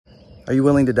Are you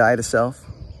willing to die to self?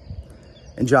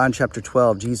 In John chapter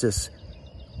 12, Jesus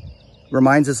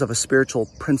reminds us of a spiritual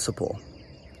principle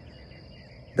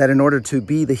that in order to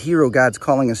be the hero God's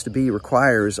calling us to be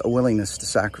requires a willingness to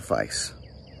sacrifice.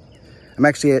 I'm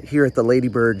actually here at the Lady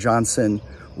Bird Johnson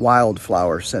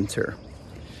Wildflower Center.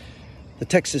 The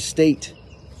Texas state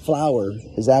flower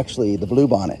is actually the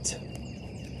bluebonnet,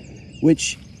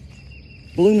 which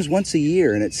blooms once a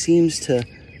year, and it seems to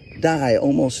die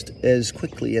almost as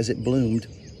quickly as it bloomed.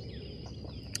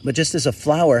 But just as a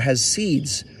flower has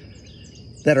seeds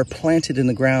that are planted in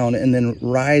the ground and then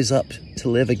rise up to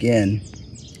live again,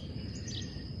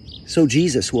 so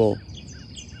Jesus will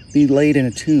be laid in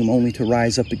a tomb only to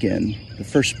rise up again, the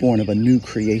firstborn of a new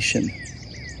creation.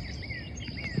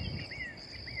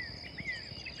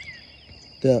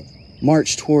 The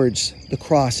march towards the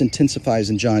cross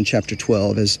intensifies in John chapter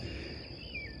 12 as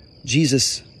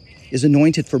Jesus is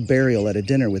anointed for burial at a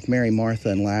dinner with Mary, Martha,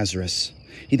 and Lazarus.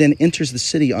 He then enters the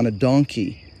city on a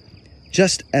donkey,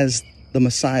 just as the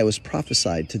Messiah was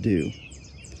prophesied to do.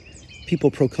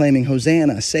 People proclaiming,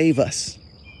 "Hosanna, save us."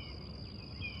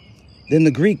 Then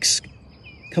the Greeks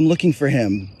come looking for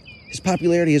him. His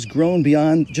popularity has grown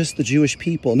beyond just the Jewish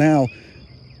people. Now,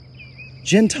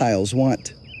 Gentiles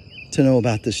want to know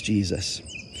about this Jesus.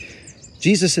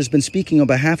 Jesus has been speaking on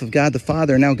behalf of God the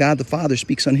Father, and now God the Father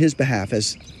speaks on his behalf.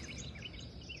 As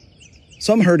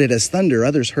some heard it as thunder,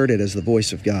 others heard it as the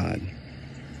voice of God.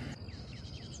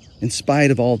 In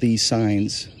spite of all these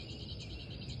signs,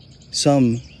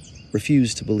 some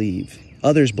refused to believe.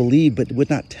 Others believed but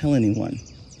would not tell anyone.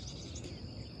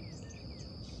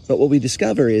 But what we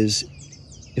discover is,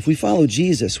 if we follow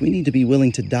Jesus, we need to be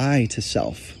willing to die to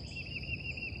self,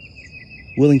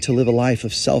 willing to live a life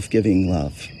of self-giving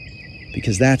love,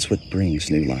 because that's what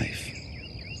brings new life.